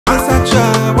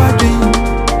cha wadi.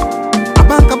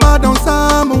 Abanka ba don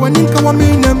sam when you come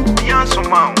in them.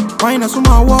 Why na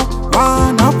suma wa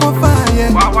na kwa fire.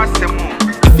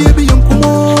 If you be young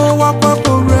kumo wa kwa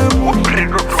rem.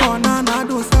 So na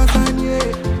do sasanye.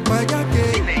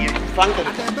 Franka.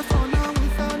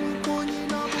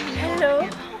 Hello.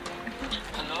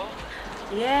 Hello?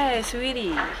 Yeah,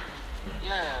 sweetie.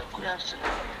 Yeah, good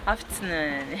afternoon.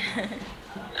 Afternoon.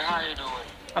 How are you doing?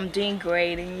 I'm doing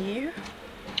great, and you?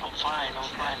 I'm fine.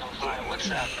 What's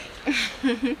up?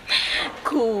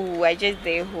 Cool, I just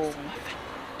stay home.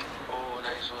 Oh,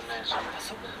 nice.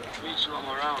 Me too, I'm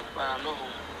around, but I'm not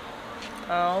home.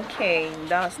 Oh, okay,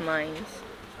 that's nice.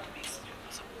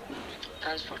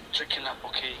 Thanks for checking up,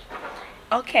 okay?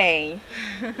 Okay.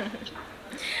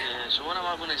 Yeah, so when am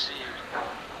I gonna see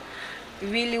you?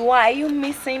 Really, why are you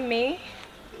missing me?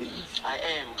 I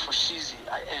am, for Shizzy,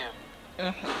 I am.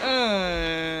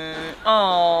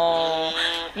 Oh,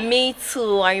 me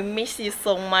too. I miss you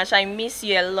so much. I miss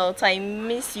you a lot. I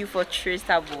miss you for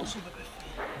traceable.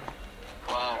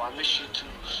 Wow, I miss you too.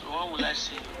 So when will I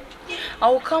see you? I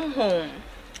will come home.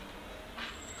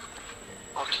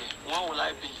 Okay, when will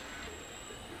I be?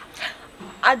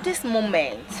 At this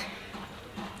moment,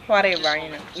 whatever, you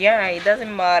know. Yeah, it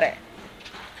doesn't matter.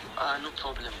 No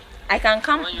problem. I can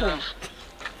come When you home. have-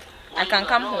 I can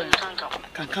come home. You can't come.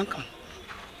 Come.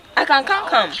 I can come.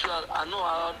 I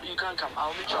know you can't come.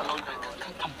 I'll meet you along the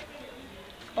way.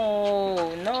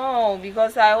 Oh no,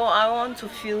 because I want to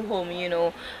feel home, you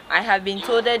know. I have been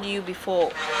told you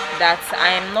before that I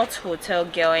am not hotel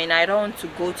girl and I don't want to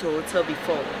go to hotel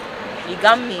before. You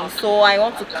got me, so I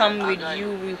want to come with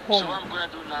you home. So what I'm gonna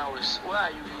do now is, where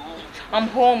are you? You home? I'm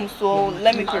home, so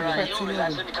let me prepare Alright, you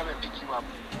relax. Let me come and pick you up.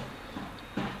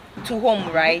 to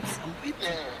home, right?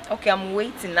 Yeah. Okay, I'm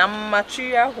waiting. I'm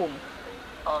material home.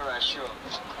 Alright, sure.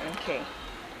 Okay.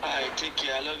 Alright, take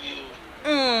care. I love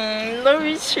you. Love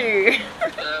you too.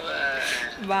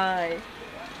 Bye-bye. Bye.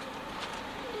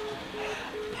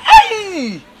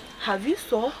 Hey! Have you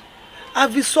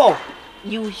saw?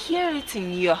 You hear it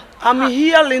in your I'm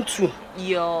hearing too.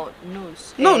 your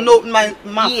nose. No, my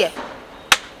mouth. Yeah.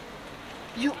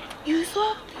 You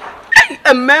saw?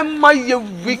 Remember you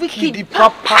wicked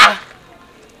papa.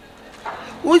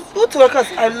 What workers?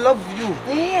 I love you.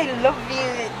 Yeah, I love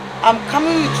you. I'm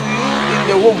coming to you in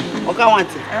the home. Okay, I want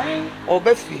it. Or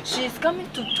Befi. She's coming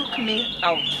to took me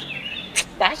out.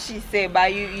 That she said,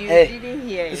 but you didn't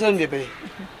hear it. It's on me, baby.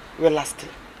 We're last.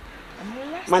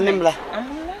 I'm My name la.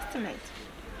 I'm last mate.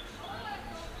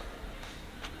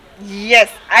 Yes,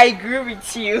 I agree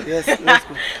with you. Yes, let's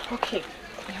go. Okay.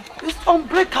 It's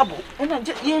unbreakable. And I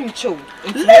just show.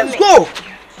 Let's go.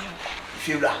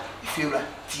 Fira,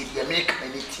 you make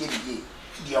many tea.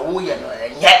 The away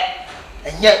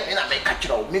and yet, in a make a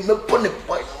show. Me put the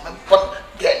boy, my put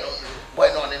get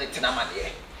on anything I'm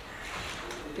here.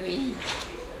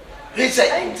 He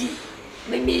said, Auntie,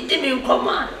 me didn't come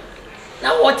on.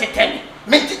 Now what to tell me?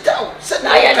 make it down. Said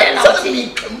I am not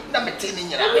me, not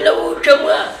maintaining I know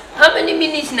how many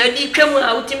minutes now did come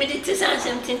out to me to say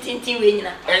something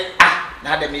winner.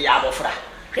 Now the me abofra.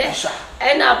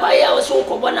 And I buy our so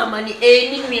called money,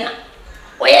 any me.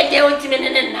 Why they want to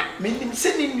Me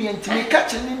sending me and to me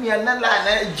catching me and Nala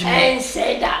and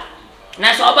say that.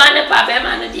 Now so banner papa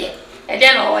man, dear, and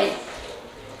then away.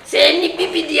 Say any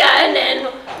pipi dear and then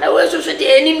I was also the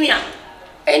enemy.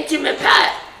 And to me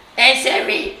pa and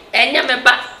say, and never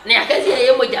back.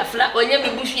 Nakazi Moja flat or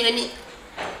Yami Bushi any.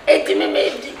 80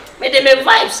 made them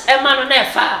vibes, a man on a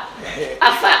far.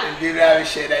 A far. You never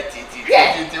share that.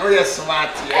 You're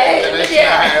smart.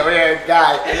 We're a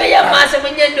guy. May I pass a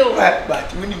million do.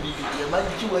 But when you be a man,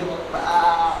 you will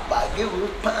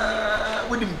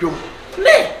with him do.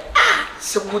 Me,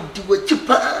 So would do what you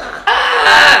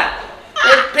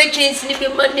preaching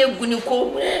sleeping Monday when you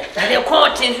call me. The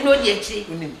court is no yet.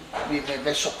 We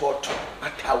may support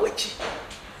at Tawachi.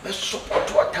 Let's support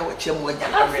what Tawachi when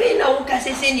I feel no can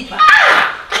say any part.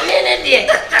 Dear,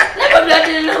 never got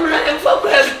the number and for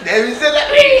there is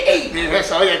a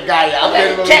saw a guy. I'm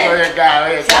going to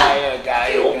a guy.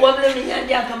 You want me and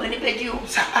Jack come and pay you.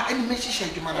 And Mrs.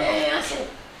 Shaman. I said,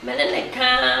 Melanie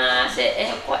can't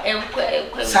say,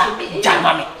 Jammy.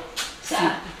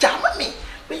 Jammy.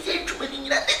 We say to me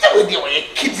that it's a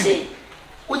kid.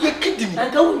 What you kidding? I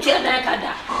go to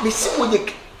Anaka. Miss you,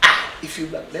 if you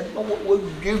remember what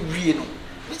you real.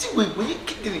 Miss you, you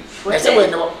kidding? I said,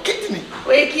 when kidding.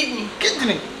 Wait, kidney.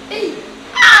 Kidding. Hey.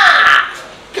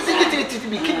 Because it to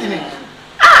be kidding.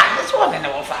 That's one and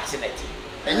our fascinating.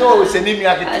 I know it's an enemy.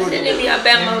 I can tell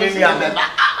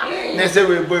you. Next day,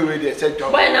 boy, said,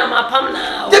 when I'm a pam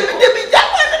now.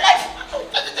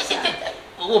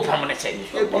 pamone say.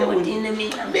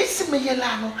 Miss me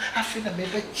yelano, I feel a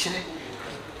maybe chile.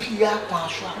 Pia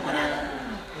Pansua,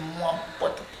 one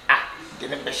pot.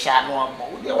 Didn't be shy no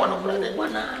more. They want to brother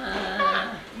one.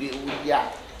 We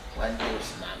one day,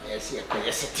 I see a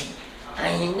curiosity. I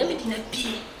ain't never did a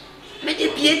pea. Made a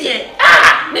pea,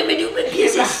 maybe you be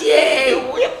pieces,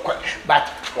 but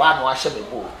one was a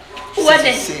bow. What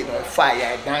they say,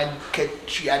 fire, and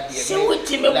catch you at the same with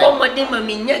him. A woman, they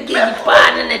mean, you get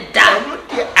pardon and down.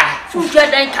 Unja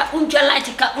danka, unja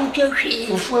lightika, unja she.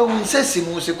 Ufu unsesi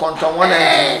musi konta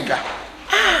wana nja.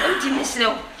 Unti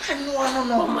mislo.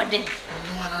 No, madam.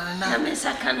 No,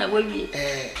 mesa kana wewe.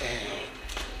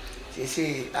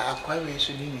 Sisi akwa we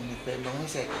so ni ni pe no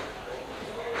se.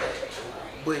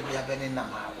 Boy bia bene na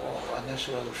ma o na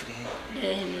so ofri.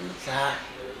 Sa.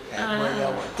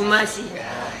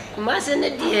 Kumasi ne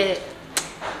die.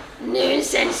 Ne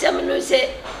sensem no se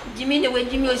Jimmy ne we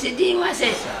Jimmy o se din wa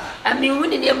se. Ami hu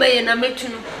ne ne baye na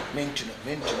metuno. Mentuno.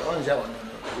 Onza wono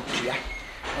otua.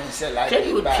 Onse like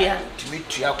otua.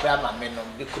 Timitua kwa ma menom.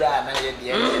 Bi kura na ye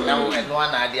de na wo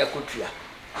eno na ade akotua.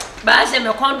 Ba se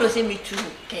me kondo se metuno.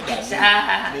 Keda sa.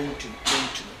 Mentuno.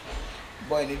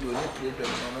 Boy ni do ni problem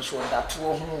no so that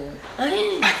wo hu.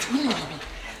 But we ni bi.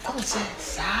 I say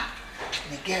sa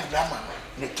ne get Rama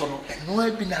ne tono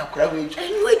eno bi na akra we.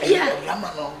 Eno bia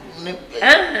Rama no ne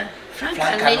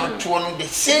Franka no to no the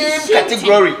same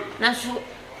category. Na so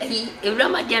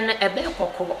Awurama dia na ebe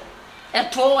kokko.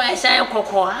 Eto wa san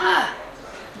kokko ha.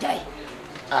 Dai.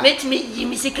 Met me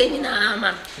yimi sika ni na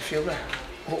ama. Fiora.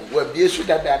 Wa bie su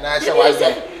dada na sha wa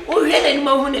ze. O hwe na ni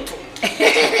ma hu ne to.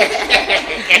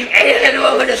 Ele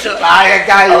no wa so. Ah,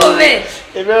 guy. O me.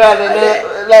 Ebe la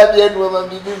bie no ma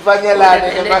bi fanya la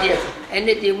ne market.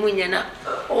 Ene de munya na.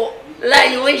 O la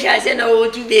you wish I said no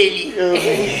to Bailey.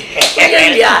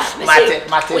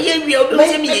 Mate. Oye wi obi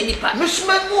se mi ye nipa.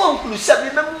 Mesuma mu onkulu sabi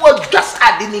me mu gas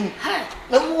adenim.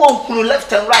 Me mu onkulu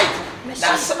left and right.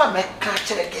 Na sama me ka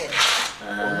chere again.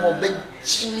 Mo be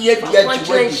chinie bia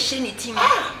juwa.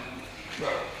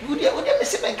 Would me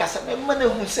say me kasa me ma na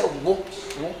hu se wo.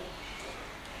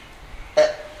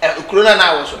 Corona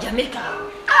na wo so. Jamaica.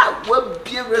 We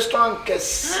be restaurant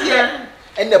kese.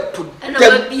 And the put and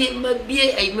be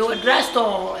a more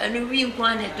drugstore and we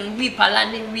wanted to be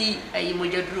palani we a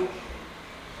mojadru.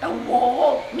 And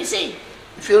whoa, Missy.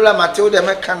 Feel like Matilda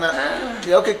Macana.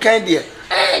 The okay, candy.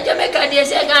 Jamaica, dear,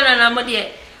 say, Ghana, my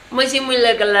dear. Missy will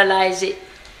legalize it.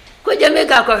 Could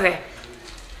Jamaica cover?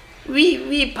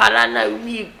 We palana,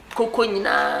 we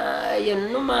coconina,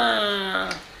 Yanuma.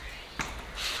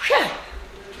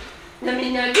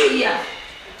 Namina, dear.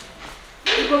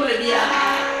 You go, dear.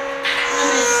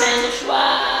 Sensual,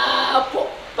 pop.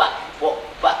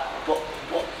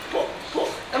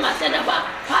 Come on, send a pop.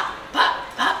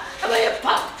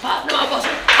 No, I was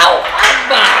out.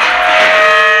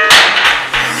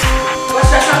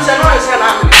 What's that?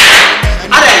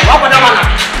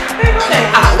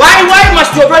 Why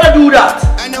must your brother do that?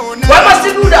 Why must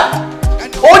he do that?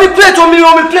 Only plate on me,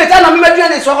 plate. I know me,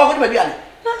 my so I'm going to be on.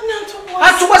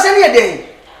 That's what's any day.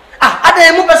 I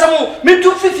didn't move some me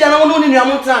 250 and I don't know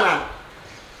Montana.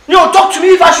 No, talk to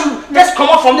me if I should just come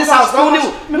out from this house. No.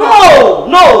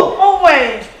 Oh,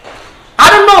 wait. I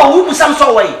don't know who put some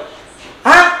sort way.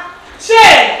 Huh?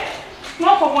 Say,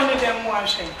 not for one of them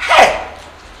washing. Hey,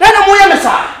 let them wear me,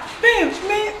 sir. Me.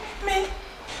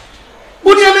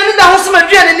 Would you mean that was my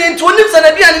journey into lips and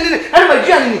a journey and my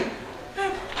journey?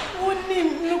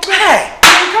 Hey,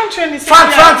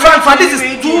 Frank, this is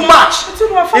too much.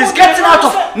 It's getting out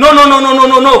of. No.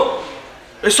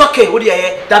 It's okay. What do you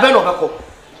hear? Dabeno Bako.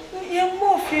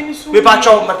 Me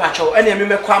pacho, any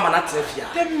me kwama na trefia.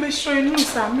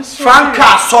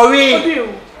 Franka, sorry.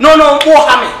 No,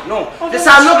 Mohammed, no. This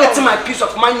I'm not getting my piece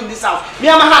of money in this house. Me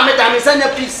am Mohammed, I'm send a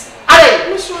piece. Allez,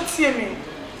 Monsieur Tiemi.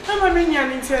 I'm a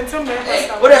minion in sorry,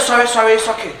 it's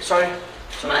okay. Sorry.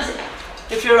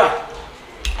 If you're right.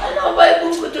 I know why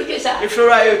you to this. If you're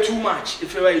right, you're too much. I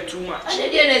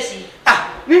didn't see.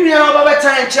 Mimi na baba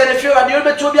time chere fe wa de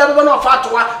obe to bia baba na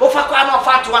ofatwa ofakwa na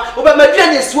ofatwa obe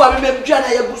maduane si wa me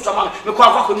maduane ya guso ma me kwa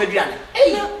akwa maduane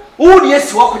wo de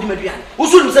esi wa kodi maduane wo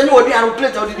so nim sanye oduane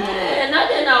plate o de di na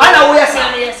de na ana wo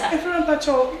yesa e fro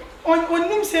pacho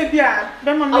onim se bia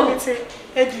be ma me te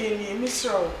edie ni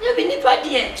misro e bi nipa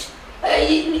de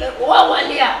wa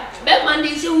wale a be ma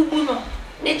ndi se ubu no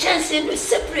ne chance no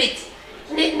separate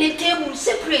ne table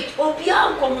separate obi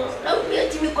anko na obi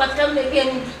atimi kwatam na bia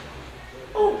ni.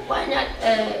 Oh, why not?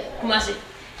 Kumasi,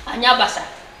 Anyabasa.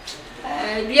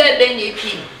 We are being a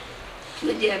pin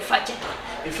with the fatty.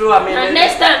 If you are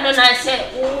next time, then I say,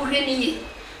 oh, really,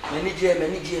 Manager,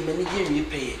 me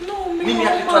pay. No, me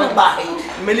have to buy.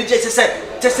 Manager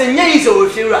said, just a years old,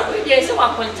 Fira. Yes,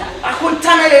 I couldn't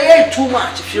turn too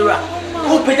much, Fira.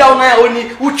 Who paid down my only,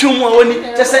 who two more only,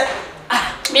 just say,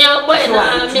 me a boy,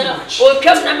 or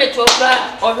come number to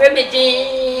or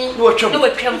remedy. No,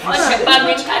 come for a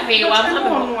public cafe.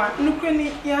 No,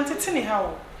 Granny, you answer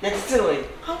how. Let's still wait.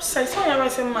 Outside, so I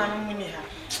was a man when you have.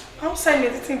 Outside, you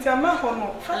think I'm a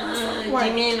homo. Why,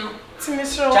 mean?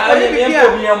 Charlie,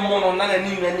 me a mono, none and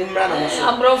even in Ramos.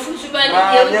 I'm broke for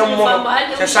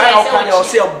I'll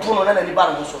say a bono and any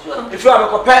barrels. If you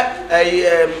have a pet,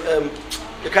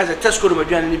 because the test could have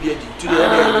been to the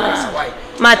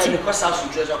Martin,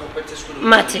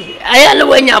 Martin, I know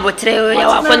when you have a trail, you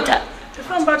are Fonta.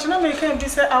 From Bachelor can be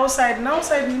said outside, and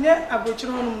outside near a butcher.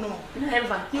 No,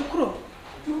 never. You grow.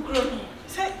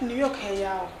 Say New York, hey,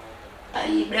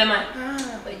 I Brema,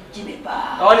 Jimmy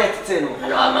Bar. All that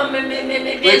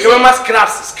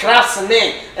scraps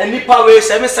name, and Nipa way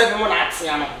 771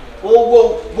 Axiana.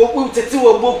 Oh, to Bokum,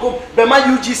 Bema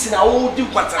UGC, and I will do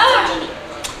what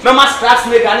Mamma scraps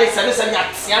make an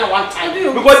Axiana one time.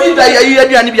 Because you are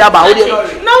going to be about it.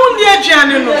 No, dear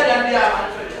Gianni.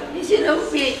 Is it no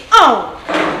way? Oh,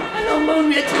 I don't know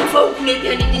where to folk maybe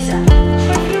any desire.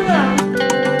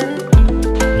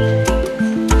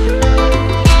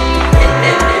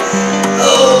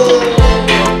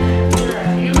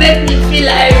 You make me feel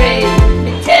irate. I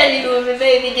tell you, my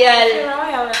baby girl.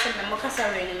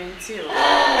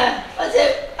 What's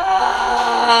it?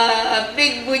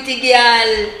 Big booty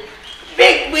girl.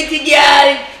 Big booty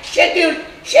girl. Shake it,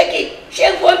 shake it,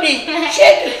 shake for me.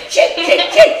 Shake, shake,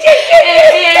 shake, shake, shake.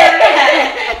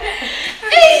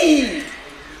 Hey!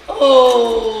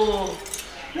 Oh!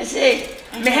 I say,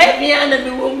 me happy and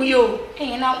me won't you.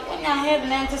 Hey, now when I have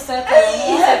 90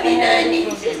 seconds, happy nanny,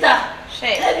 sister.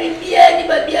 Happy beer,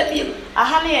 but be a beer. A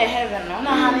honey a heaven, no,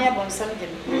 honey about something.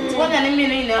 One and a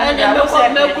minute, I never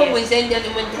called milk with any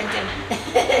gentleman.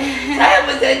 I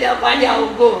was there, I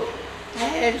will go. I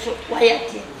am so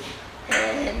quiet.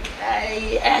 And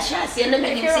I shall see the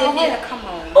man. Come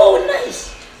on. Oh,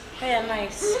 nice. Hey,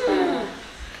 nice.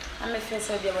 I'm a face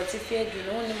of your what if you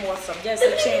do only more subjects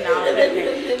to chain out.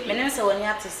 Minister, when you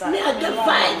have to say, I get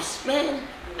vibes, man.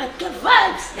 I get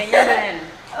vibes. Man.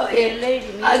 Okay,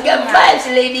 lady. I get vibes,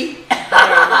 lady.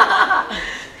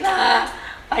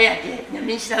 I get the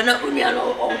minister, not only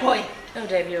on point. No,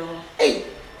 Debbie. Hey,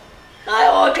 I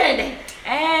all training.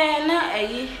 Not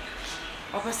a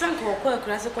of a son called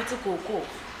Classic Cocoa.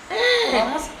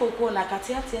 Almost cocoa like a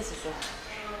tears.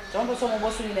 Don't be someone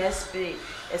was in the spirit,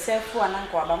 except for an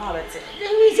uncle about it.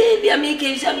 Let me say, be a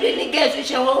making something against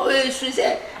which I always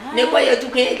say, never to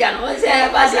get again. Was there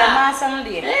a bazaar? Some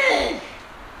day.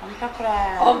 I'm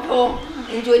Papa. Oh,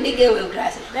 into a nigger with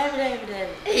glasses.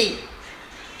 Hey,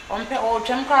 on pay old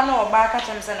Chamcano or back at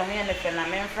him, send a hand and a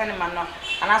man friend of mine,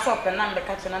 and I saw the number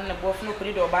catching on the both no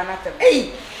corridor by nothing.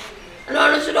 Hey!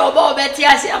 No, should all Betty,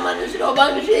 I say, I'm on the show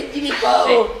about the Jimmy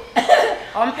Poe.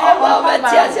 On pay about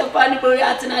Betty, I say, Fanny Boy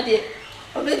Atana, dear.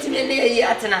 Or Betty May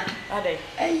Atana. Are they?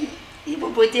 Hey,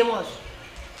 hippopotamus.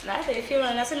 Not if you're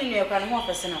an assembly, you can walk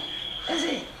us. I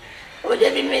say, would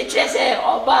there be made Chessy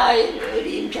or buy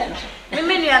him channel?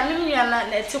 Many are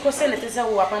not took a senators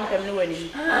who are pumping winning.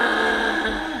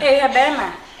 Hey,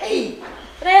 Bama. Hey.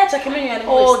 They are checking me on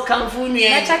old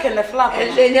California, checking the flap.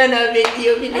 And they don't know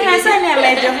you. I said, I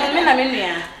made your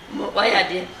why I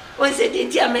did. One said,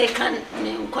 did you American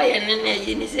quiet and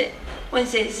then say, one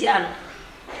says, Yan,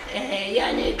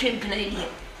 Yan, Trimplay.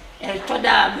 And for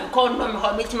that, called me,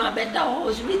 bit my bed, the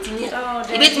horse beating it.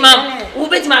 Bit my, who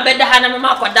bit my bed, the Hannah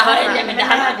Mark, or the Hannah, and the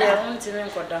Hannah,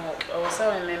 or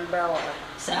so remember,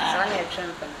 sir, I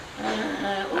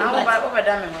over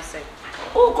damn was say.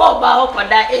 Who called by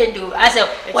that edu? I said,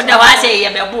 what do I say?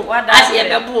 A book, what I say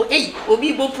a book, eh? Will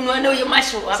be book, no, know you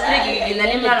must show. I in the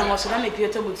name of Moscow, pure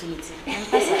to meet.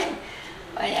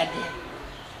 Why are there?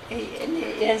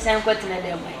 Yes, I'm quite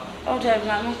another way. Oh,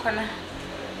 I'm gonna,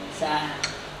 sir.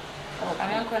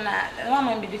 I'm gonna, one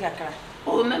man be bigger.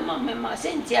 Oh, Mamma,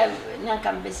 sent you,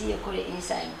 Nankam Bessie,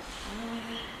 inside.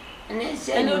 And then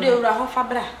say, no, they were a half a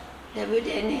bra. My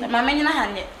men in a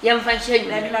hand, young fashion,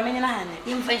 my men in a hand,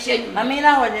 young fashion, my men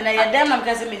are when I had them, I'm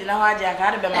guessing me in a hard jack,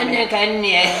 I had a can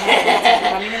near.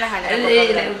 My men in a hand,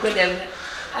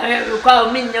 I recall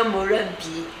me no more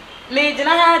lumpy. Made in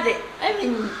a hard day. I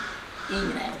mean,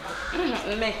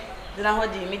 me, did I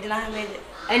hold you, me did not make it.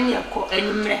 And you call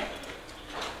and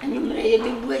you may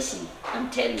be blessing, I'm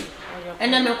telling you.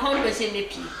 And I'm a congress in the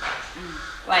pea.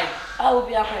 Why? I will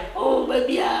be up. Oh,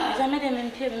 baby, I made him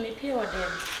in pure or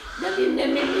dead. Let me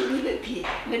do the pea.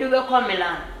 Me do a common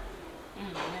land.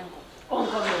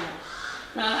 Uncle,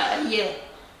 Na ye.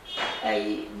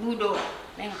 Ai budo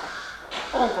nenko.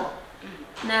 Onko.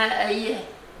 Na ye.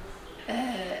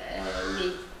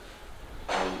 Ye.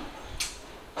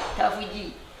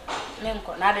 Tafuji.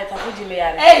 Nenko, na de tafuji me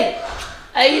yare. Hey.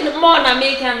 Ai mo na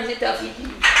me kan si tafuji.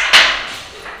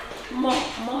 Mo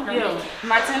na. Yo,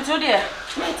 Martin to there.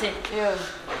 Martin. Yo.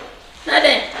 Na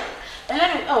de.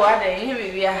 Let me oh, I hear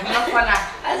we are not for now.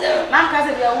 Azo. Man ka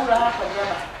se dia wura ha for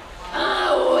dia.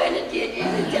 Ah, oh, ene die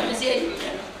jam se.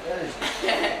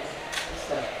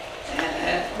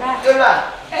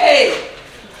 Hey.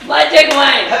 Magic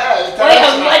wine.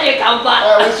 Hey, magic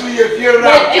kampa. Wesu ye fiera.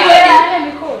 Let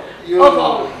me call.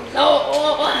 Oh, no,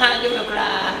 oh, ha, give me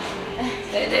cry.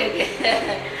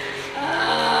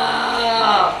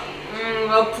 Ah,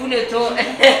 open it to.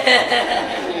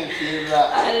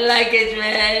 I like it,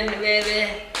 man, baby.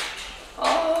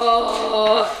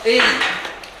 Oh, hey.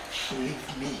 Believe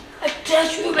me. I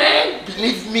trust you, man.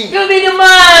 Believe me. You be the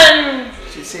man.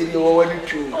 She said you were one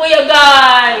true. Oh, your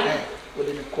guy. What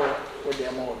did you call? What the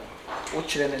amount? What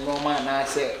children no man I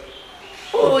said.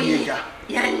 Oh, yeah.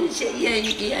 Yan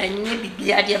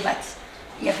be a dear, but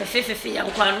you have a fifi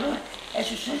and one. As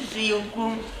you see, you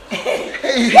groom.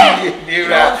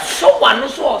 So one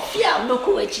so fear no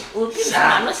coach. No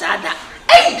sada.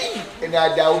 And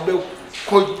I doubt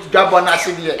could grab on us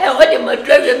in here. And what am I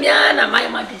driving me? And my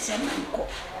mother said,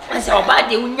 I saw about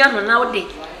the union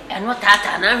nowadays. And what that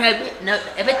and I have no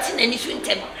everything any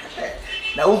swinton.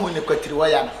 Now, when you got to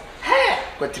wire.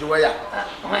 Quatriwaya.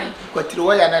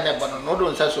 Quatriwaya and a bonnet, no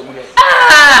don't say so much.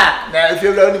 Ah! Now, if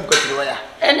you learn him, Quatriwaya.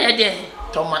 And a day.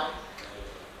 Toman.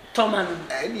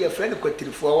 And your friend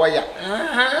Quatriwaya.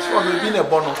 So we've been a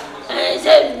bonnet. I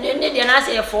said, you need an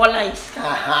answer 4 lines.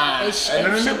 Aha. I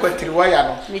don't know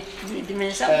Quatriwaya. The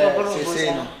men's up.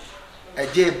 A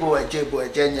jabo, a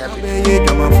jenya.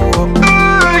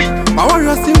 I want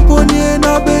your simple name,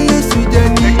 I'll be a sweet.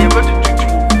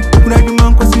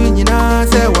 Nyina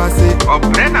se wase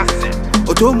obrena se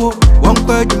otomo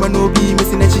wonkwa dwuma no bi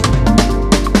mesinachi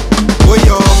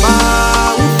oyo ma